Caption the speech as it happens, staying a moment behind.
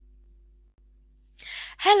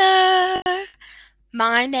Hello,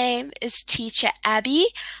 my name is Teacher Abby.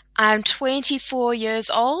 I'm 24 years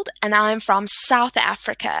old and I'm from South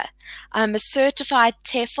Africa. I'm a certified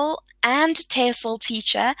TEFL and TESOL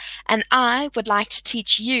teacher, and I would like to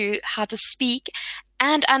teach you how to speak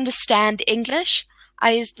and understand English.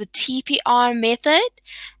 I use the TPR method,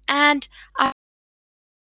 and I have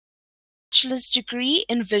a bachelor's degree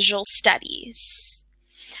in visual studies.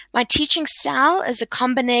 My teaching style is a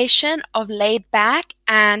combination of laid back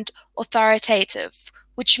and authoritative,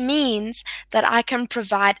 which means that I can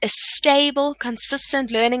provide a stable,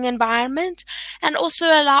 consistent learning environment and also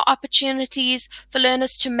allow opportunities for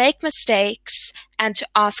learners to make mistakes and to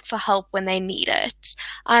ask for help when they need it.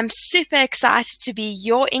 I'm super excited to be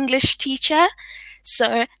your English teacher,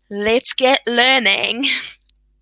 so let's get learning.